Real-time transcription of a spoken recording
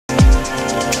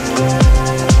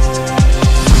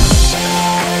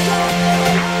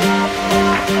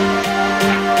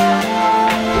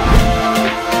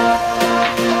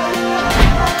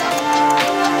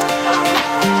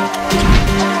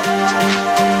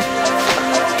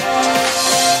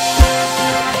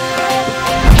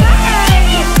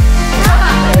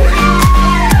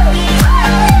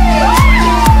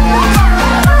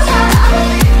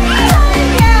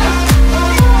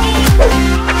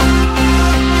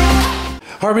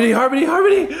Harmony, Harmony,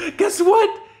 Harmony. Guess what?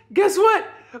 Guess what?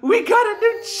 We got a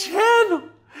new channel.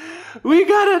 We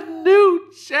got a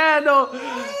new channel.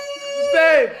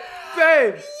 Babe,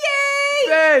 babe. Yay!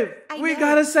 Babe, we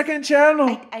got a second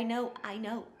channel. I know.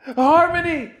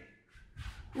 Harmony,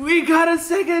 we got a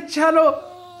second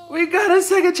channel. We got a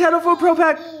second channel for Pro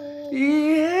Pack.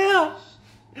 Yeah.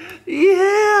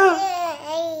 Yeah.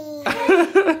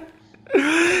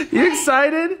 You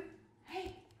excited?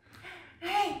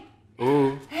 Hey.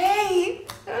 Ooh. Hey.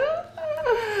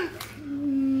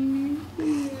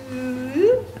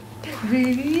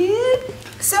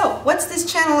 So, what's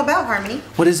this channel about, Harmony?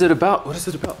 What is it about? What is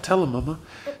it about? Tell him, Mama.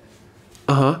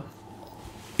 Uh-huh.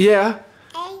 Yeah.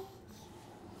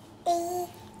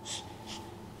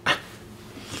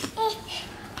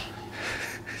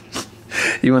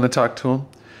 You want to talk to him?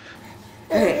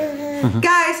 Okay.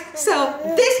 Guys, so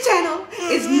this channel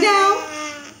is now...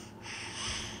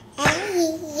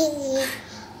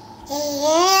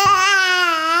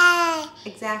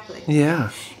 Exactly.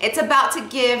 Yeah. It's about to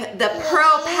give the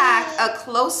Pro Pack a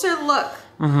closer look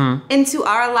into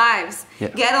our lives. Yeah.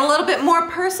 Get a little bit more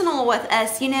personal with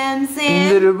us, you know what I'm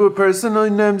saying? A little bit personal,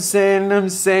 you know what I'm saying?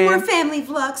 More family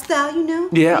vlog style, you know?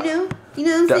 Yeah. You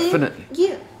know what I'm Definitely.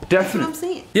 saying? Yeah. Definitely. That's what I'm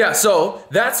saying. Yeah, so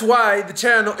that's why the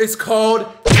channel is called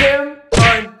Tim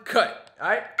Uncut.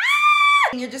 Alright?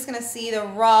 You're just gonna see the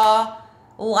raw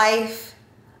life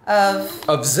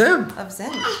of Zim.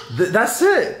 Zim. That's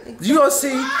it. You gonna see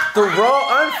the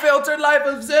raw, unfiltered life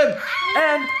of Zim.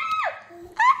 And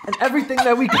everything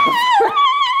that we go through.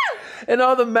 And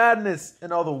all the madness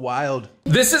and all the wild.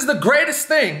 This is the greatest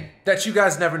thing that you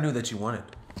guys never knew that you wanted.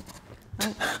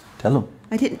 Tell them.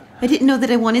 I didn't know that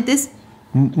I wanted this.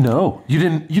 No, you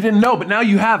didn't know, but now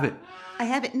you have it. I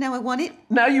have it, now I want it.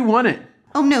 Now you want it.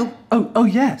 Oh no. Oh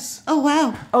yes. Oh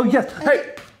wow. Oh yes.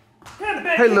 Hey.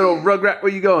 Hey little rugrat,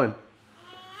 where you going?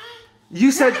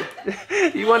 You said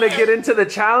you want to get into the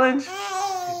challenge?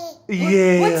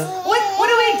 Yeah. What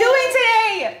are we doing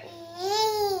today?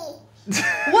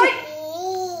 What?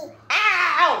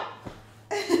 Ow!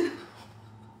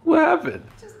 What happened?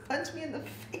 Just punch me in the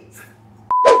face.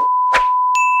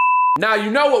 Now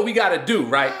you know what we gotta do,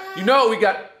 right? You know what we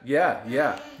got. Yeah.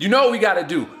 You know what we gotta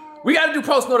do. We gotta do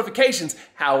post notifications.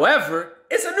 However,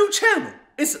 it's a new channel.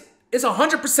 It's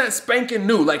 100% spanking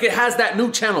new. Like it has that new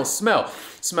channel smell.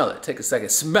 Smell it. Take a second.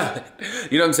 Smell it.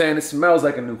 You know what I'm saying? It smells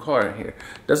like a new car in here,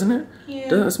 doesn't it? Yeah.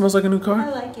 Doesn't it smell like a new car? I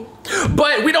like it.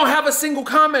 But we don't have a single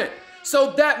comment.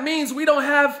 So that means we don't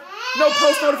have no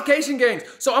post notification games.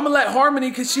 So I'm gonna let Harmony,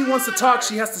 because she wants to talk,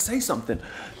 she has to say something.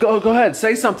 Go ahead,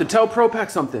 say something. Tell Pro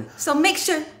Pack something. So make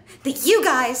sure that you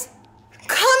guys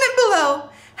comment below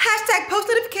 # post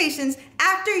notifications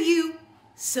after you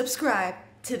subscribe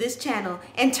to this channel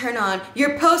and turn on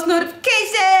your post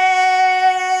notifications.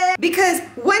 Because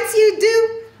once you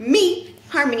do, me,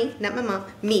 Harmony, not my mom,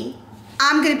 me,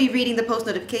 I'm gonna be reading the post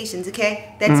notifications,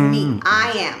 okay? That's me.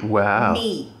 I am. Wow.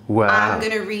 Me. Wow. I'm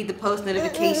gonna read the post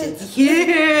notifications.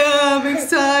 Yeah, I'm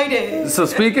excited. So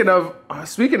speaking of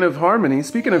Harmony,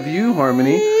 speaking of you,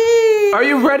 Harmony, are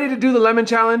you ready to do the lemon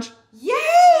challenge? Yay!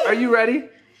 Are you ready?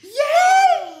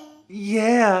 Yay!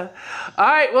 Yeah. All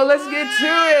right, well, let's get to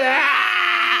it.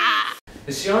 Ah!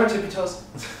 Is she on her tippy toes?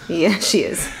 Yeah, she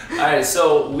is. All right,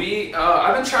 so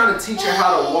I've been trying to teach her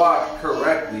how to walk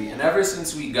correctly, and ever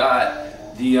since we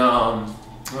got the,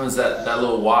 what was that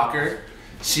little walker,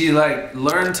 she like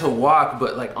learned to walk,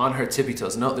 but like on her tippy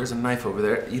toes. No, there's a knife over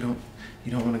there. You don't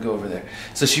want to go over there.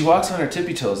 So she walks on her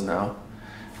tippy toes now,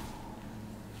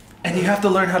 and you have to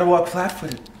learn how to walk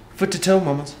flat-footed, foot to toe,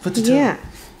 mamas, foot to toe. Yeah.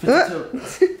 Foot to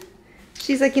toe.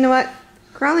 She's like, you know what?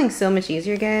 Crawling's so much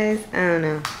easier, guys. I don't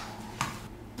know.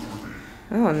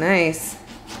 Oh, nice.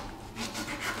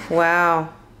 Wow.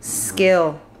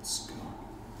 Skill.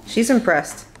 She's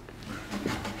impressed.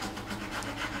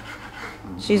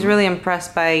 She's really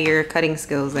impressed by your cutting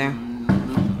skills there.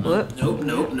 Whoop.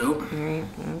 Nope. All right,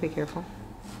 well, be careful.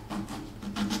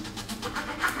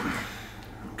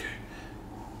 Okay.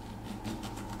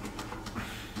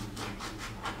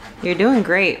 You're doing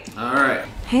great. All right.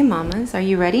 Hey, mamas, are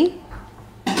you ready?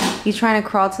 You trying to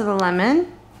crawl to the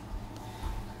lemon?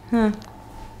 Huh.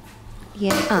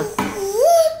 Yeah.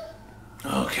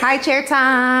 Okay. High chair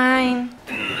time.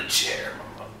 In the chair,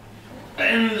 mama.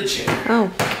 In the chair.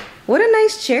 Oh, what a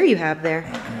nice chair you have there.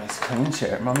 Yeah, it's a clean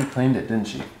chair. Mommy cleaned it, didn't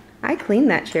she? I cleaned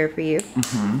that chair for you.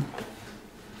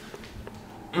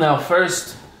 Now,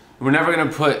 first, we're never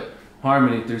gonna put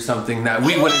Harmony through something that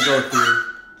we wouldn't go through.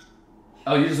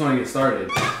 Oh, you just want to get started.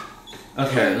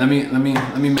 Okay, let me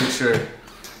make sure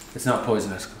it's not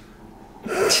poisonous.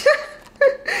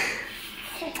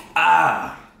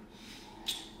 Ah.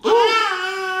 Ooh.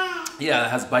 Yeah,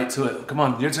 it has bite to it. Come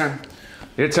on, your turn.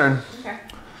 Your turn. Okay.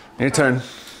 Your turn.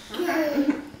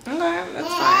 Okay, that's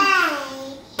fine.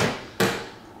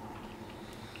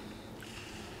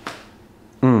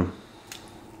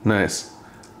 Nice.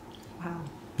 Wow.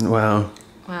 Wow.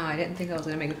 Wow, I didn't think I was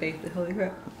gonna make a face, but holy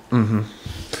crap.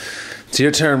 It's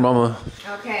your turn, Mama.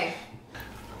 Okay.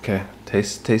 Okay,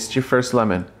 taste your first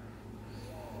lemon.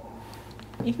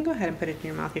 You can go ahead and put it in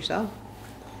your mouth yourself.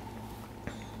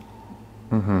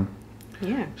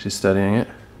 Yeah. She's studying it.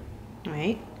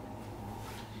 Right.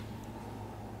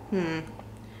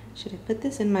 Should I put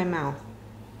this in my mouth?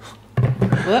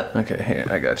 Whoop. Okay, here,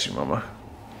 I got you, Mama.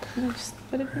 No, just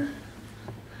put it in.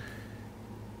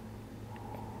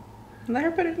 Let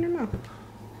her put it in her mouth.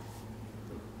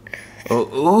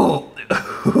 Oh,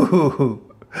 ooh.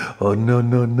 Oh, no,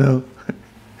 no, no.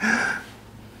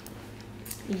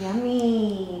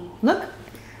 Yummy. Look.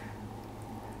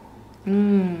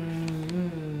 Yum.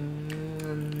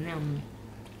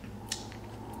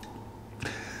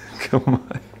 Come on.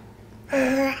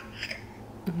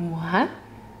 What?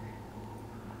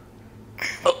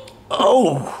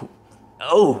 Oh.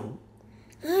 Oh.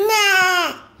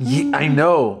 Yeah, I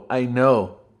know.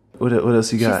 What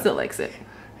else you She got? still likes it.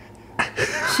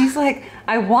 She's like,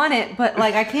 I want it, but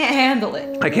like I can't handle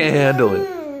it. I can't handle it.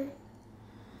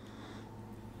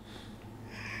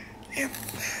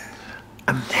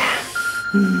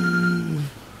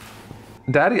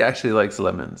 Daddy actually likes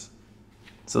lemons.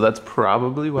 So that's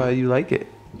probably why you like it.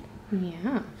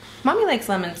 Yeah. Mommy likes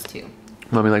lemons too.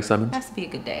 Mommy likes lemons? Has to be a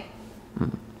good day.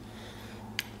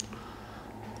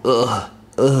 Oh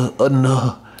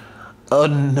no. Oh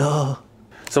no.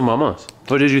 So Mama,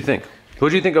 what did you think? What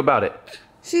did you think about it?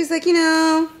 She's like,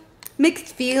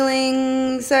 mixed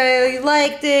feelings. I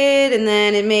liked it, and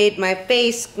then it made my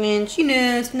face squinch.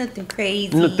 It's nothing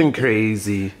crazy. Nothing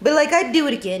crazy. But like, I'd do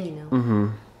it again,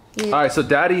 Yeah. All right, so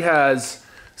Daddy has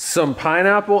some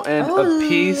pineapple and a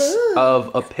piece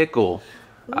of a pickle.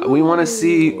 We want to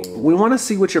see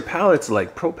what your palate's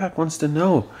like. ProPack wants to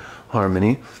know,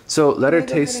 Harmony. So let her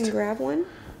taste. Go ahead and grab one.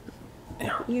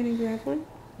 Yeah. You gonna grab one?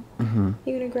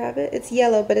 You gonna grab it? It's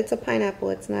yellow, but it's a pineapple.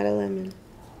 It's not a lemon.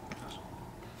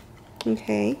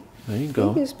 Okay. There you You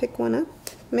go. can just pick one up.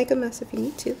 Make a mess if you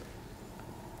need to.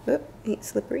 Oh, it's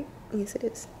slippery. Yes, it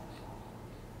is.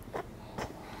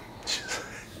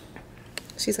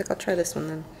 She's like, I'll try this one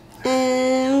then.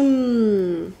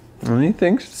 What do you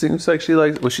think? Seems like she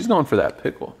likes. Well, she's going for that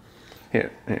pickle.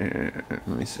 Here, let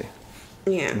me see.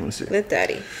 Yeah. Let me see. With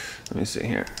Daddy. Let me see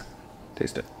here.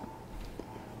 Taste it.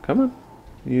 Come on.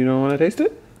 You don't want to taste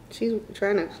it? She's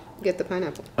trying to get the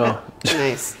pineapple. Oh.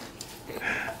 Nice.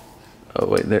 Oh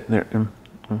wait, there.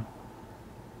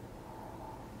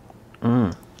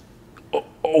 Oh.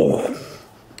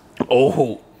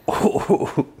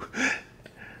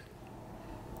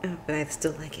 Oh, but I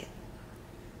still like it.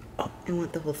 I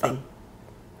want the whole thing.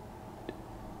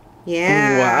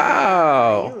 Yeah.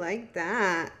 Wow. I like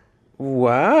that.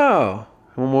 Wow.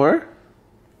 One more?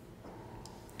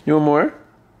 You want more?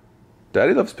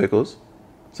 Daddy loves pickles.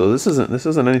 So this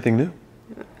isn't anything new.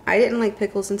 I didn't like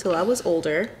pickles until I was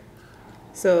older.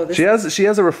 So this She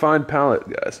has a refined palate,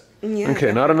 guys. Yeah.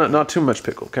 Okay, not too much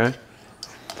pickle, okay?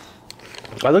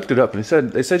 I looked it up and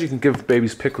they said you can give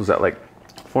babies pickles at like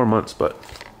 4 months, but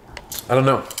I don't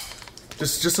know.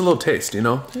 Just a little taste,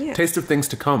 Yeah. Taste of things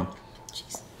to come.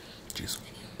 Jeez.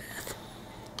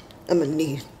 I'm gonna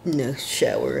need no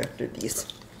shower after these.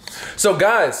 So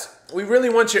guys, we really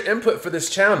want your input for this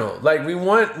channel. Like we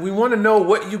want to know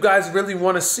what you guys really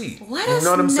want to see. Let us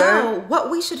us know saying?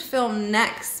 what we should film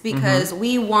next because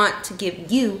we want to give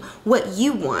you what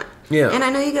you want. Yeah. And I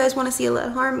know you guys want to see a lot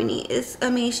of Harmony.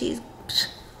 She's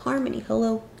Harmony.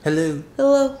 Hello. Hello.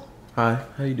 Hello. Hi.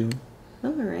 How you doing?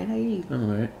 I'm alright. How are you? I'm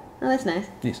alright. Oh, that's nice.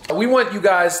 Yes. We want you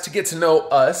guys to get to know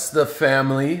us, the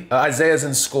family. Isaiah's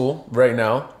in school right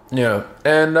now. Yeah.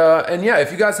 And yeah,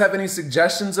 if you guys have any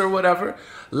suggestions or whatever,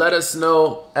 let us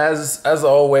know. As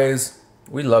always,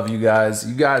 we love you guys.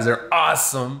 You guys are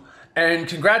awesome. And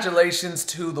congratulations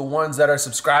to the ones that are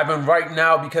subscribing right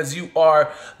now because you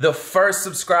are the first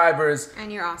subscribers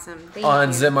And you're awesome. Thank on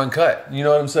you. Zim Uncut. You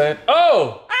know what I'm saying?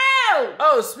 Oh! Ow!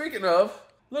 Oh, speaking of,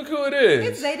 look who it is.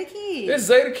 It's Zeta Kid. It's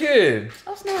Zeta Kid.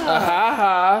 Oh, snap.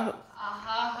 Ha.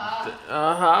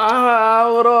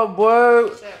 What up, boy?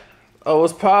 Oh,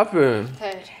 what's poppin'?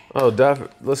 Tired. Oh,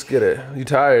 let's get it. You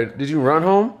tired? Did you run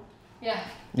home? Yeah.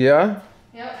 Yeah?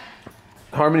 Yep.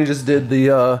 Harmony just did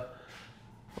the,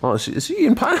 oh, is she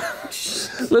eating pineapple?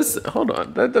 Listen, hold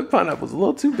on. That pineapple's a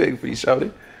little too big for you,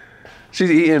 shawty. She's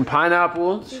eating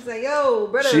pineapple. She's like, yo,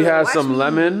 brother. She has watch some me.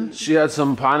 lemon. She had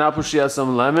some pineapple. She has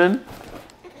some lemon.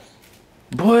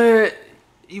 But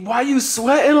why you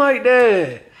sweating like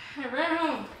that? I ran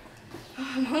home.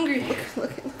 Oh, I'm hungry.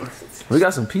 Look. We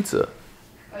got some pizza.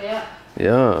 Oh yeah.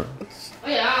 Yeah. Oh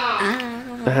yeah.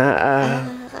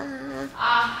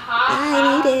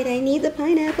 I need it. I need the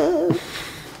pineapple.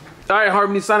 All right,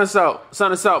 Harmony, sign us out.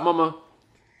 Sign us out, mama.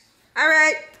 All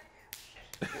right.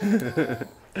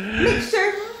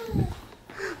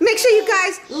 Make sure you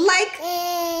guys like,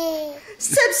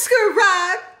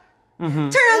 subscribe, turn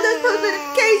on those post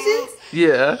notifications.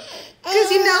 Yeah. Cause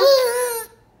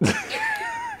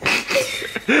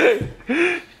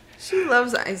she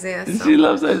loves Isaiah. So She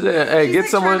loves Isaiah. Hey,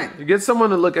 She's get someone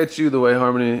to look at you the way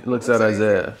Harmony looks at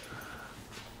Isaiah.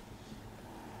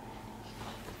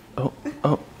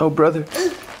 Oh, brother.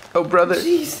 Oh, brother.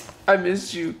 Jeez. I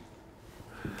missed you.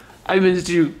 I missed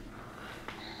you.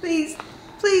 Please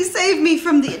save me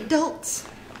from the adults.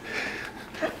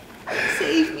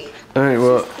 Save me. All right,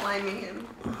 well, She's climbing him.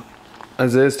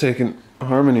 Isaiah's taking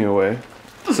Harmony away,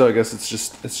 so I guess it's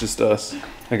just us.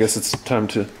 I guess it's time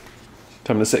to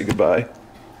say goodbye.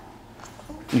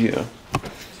 Yeah.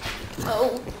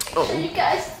 Oh. You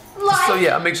guys like. So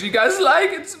yeah, make sure you guys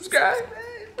like and subscribe,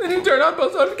 and you turn on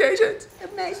post notifications.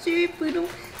 I'm not sure if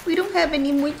we don't have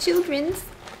any more children.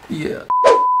 Yeah.